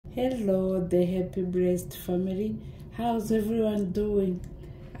Hello, the Happy Breast family. How's everyone doing?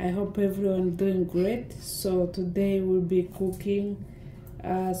 I hope everyone doing great. So today we'll be cooking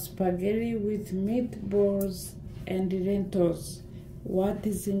spaghetti with meatballs and lentils. What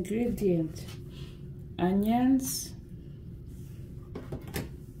is ingredient? Onions,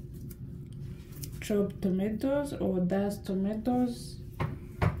 chopped tomatoes or diced tomatoes,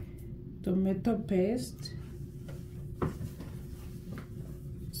 tomato paste,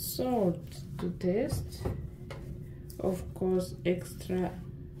 salt to taste, of course extra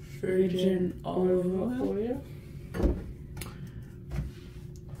virgin olive oil,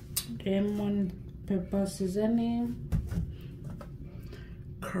 lemon pepper seasoning,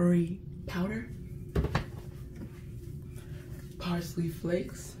 curry powder, parsley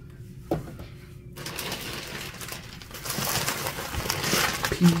flakes,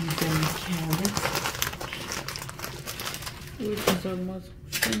 peas and carrots, which is almost finished.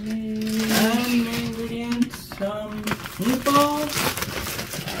 and the ingredients, some meatballs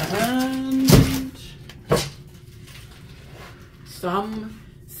and some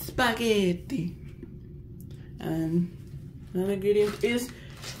spaghetti. And another ingredient is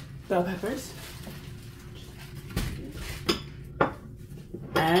bell peppers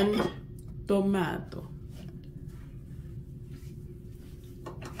and tomato.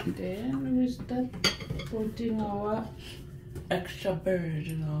 Then we start putting our Extra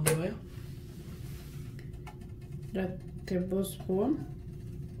virgin olive oil, that tablespoon.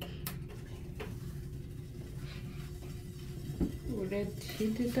 Let's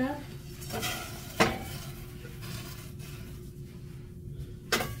heat it up.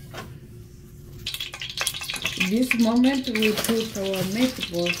 This moment we put our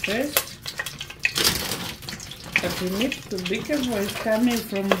meatball first. But we need to be careful, it's coming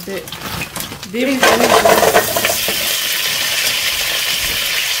from the deep freezer.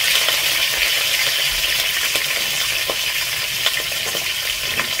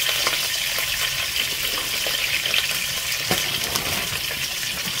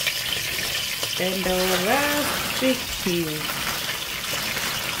 And our last big cheese.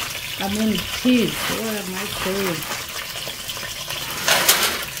 Cheese. What am I saying?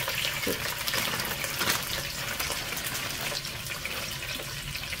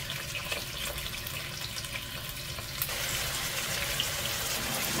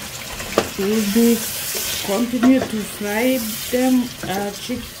 We'll be continue to fry them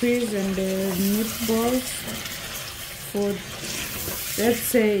chickpeas and meatballs for, let's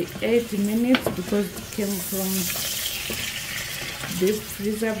say, 8 minutes, because it came from deep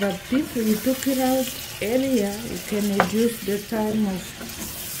freezer. But if you took it out earlier, you can reduce the time of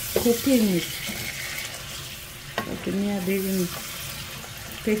cooking it. But me, I didn't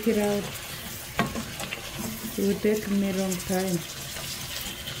take it out. It will take me a long time.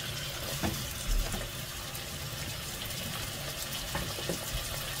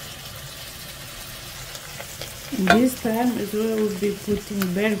 This time as well we'll be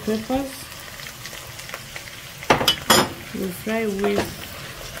putting bell peppers. We'll fry with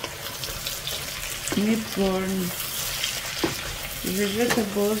meatballs,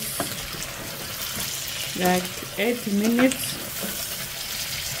 vegetables, like 8 minutes.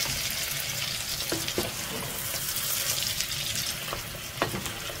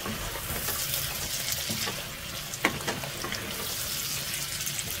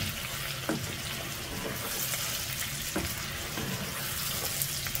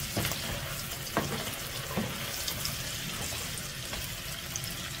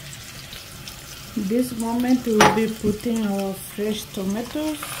 This moment we will be putting our fresh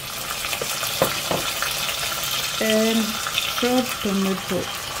tomatoes and chopped tomato.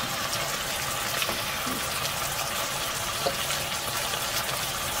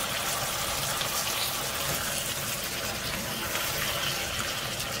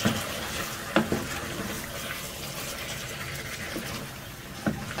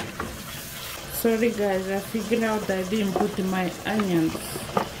 Sorry guys, I figured out I didn't put my onions.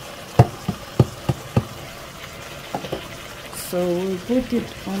 So we put it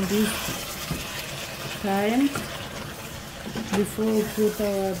on this time before we put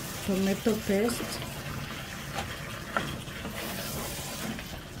our tomato paste.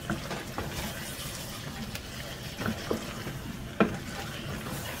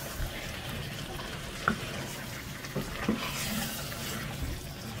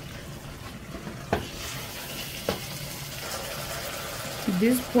 At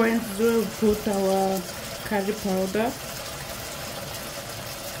this point we'll put our curry powder.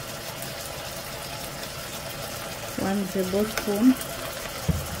 1 tablespoon.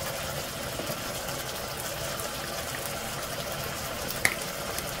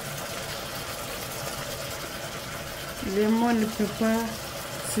 lemon pepper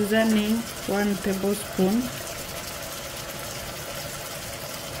seasoning 1 tablespoon,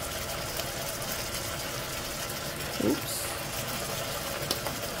 oops,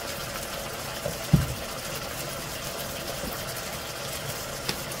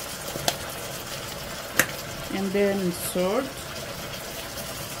 and then salt.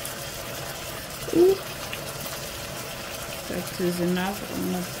 Ooh. That is enough.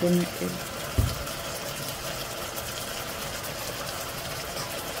 I'm not gonna add.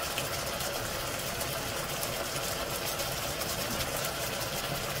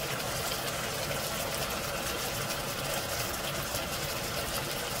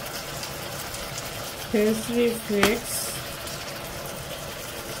 Parsley flakes,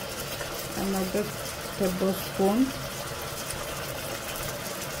 another tablespoon.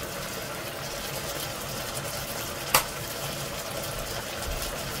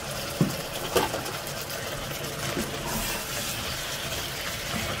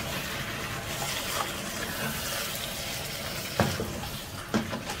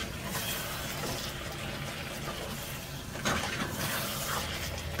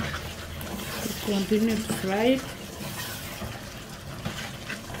 Continue to fry it.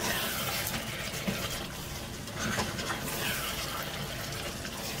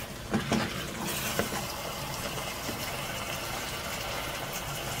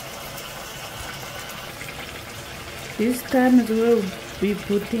 This time we'll be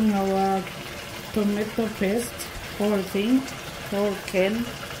putting our tomato paste, whole thing, whole can.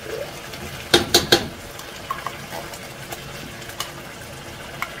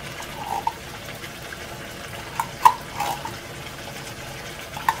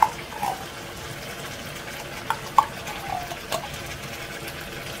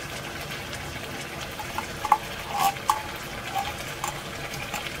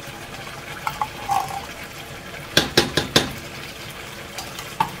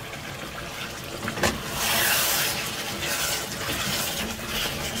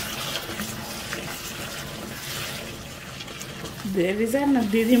 The reason I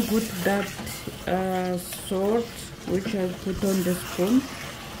didn't put that salt which I put on the spoon,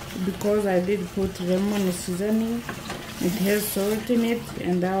 because I did put lemon seasoning. It has salt in it,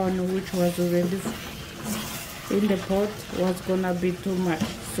 and that one which was already in the pot was gonna be too much.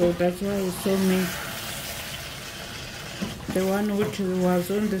 So that's why you saw me, the one which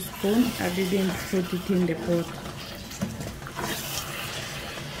was on the spoon, I didn't put it in the pot.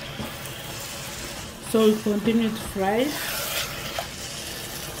 So we continue to fry.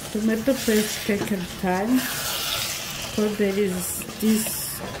 Tomato paste takes time because there is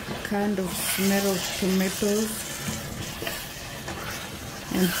this kind of smell of tomatoes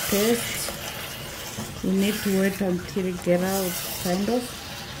and paste. We need to wait until it gets out, kind of.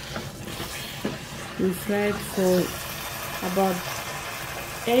 We fry it for about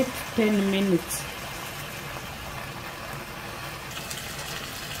 8-10 minutes.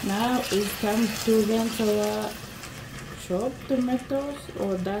 Now it's time to rinse our chopped tomatoes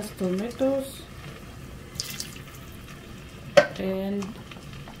or diced tomatoes and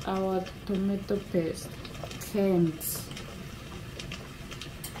our tomato paste cans.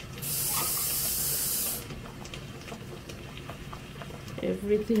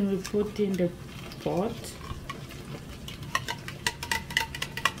 Everything we put in the pot.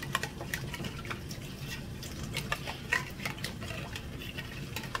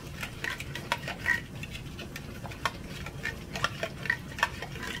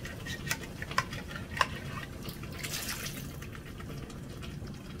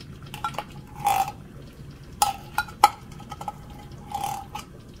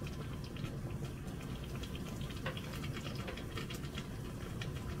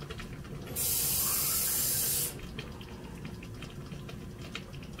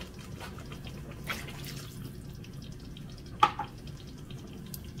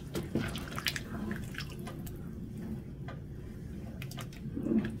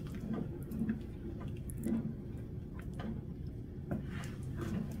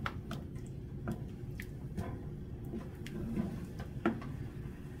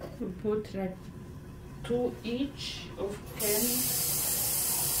 We put like 2 each of cans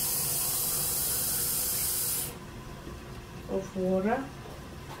of water,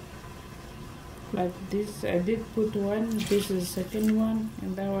 like this. I did put one, this is the second one,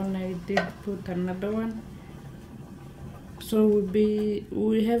 and that one I did put another one. So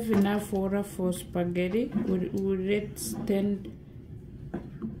we have enough water for spaghetti. We let stand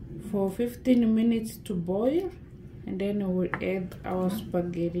for 15 minutes to boil, and then we'll add our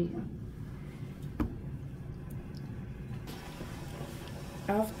spaghetti.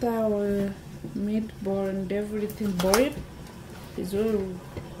 After our meatball and everything boiled. It's all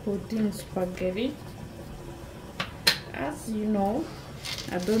putting spaghetti. As you know,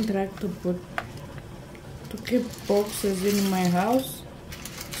 I don't like to keep boxes in my house,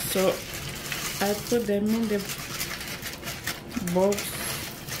 so I put them in the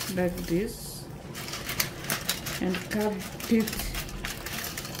box like this and cut it,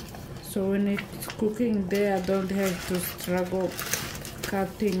 so when it's cooking there I don't have to struggle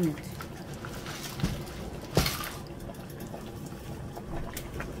cutting it.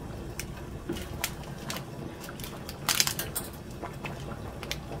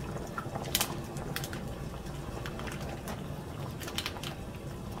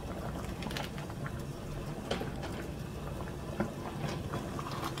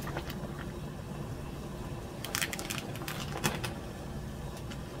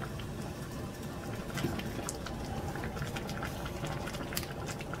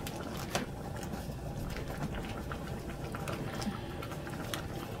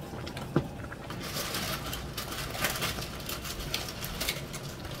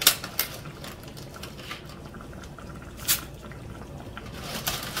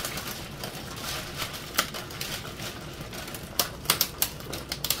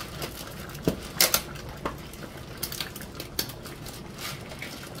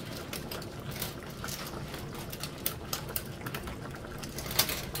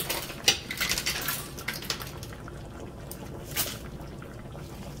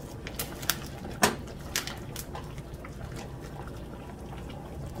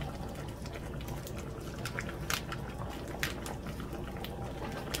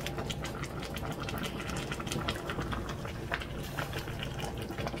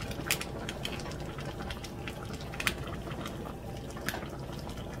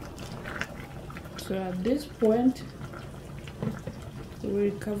 So at this point,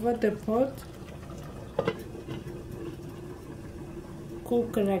 we'll cover the pot.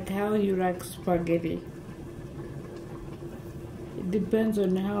 Cook like how you like spaghetti. It depends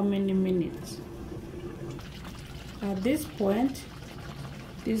on how many minutes. At this point,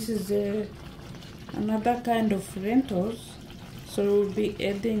 this is another kind of lentils, so we'll be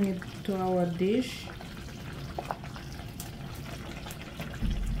adding it to our dish.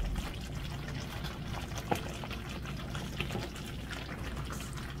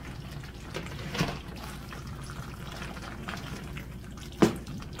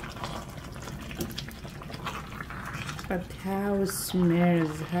 But how it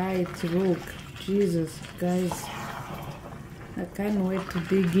smells, how it looks, Jesus, guys, I can't wait to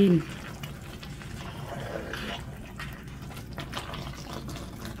dig in.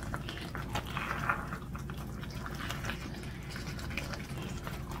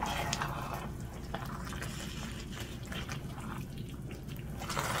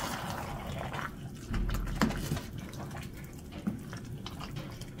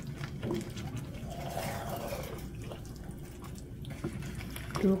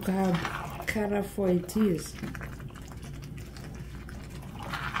 Look how colorful it is.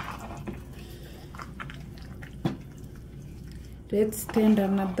 Let's stand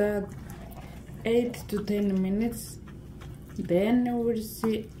another 8 to 10 minutes. Then we'll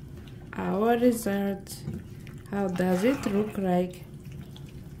see our result. How does it look like?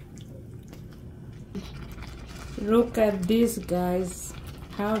 Look at this, guys.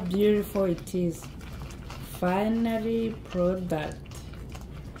 How beautiful it is. Finally product.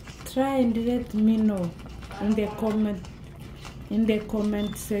 Try and let me know in the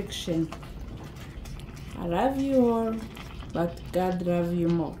comment section. I love you all, but God love you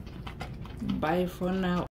more. Bye for now.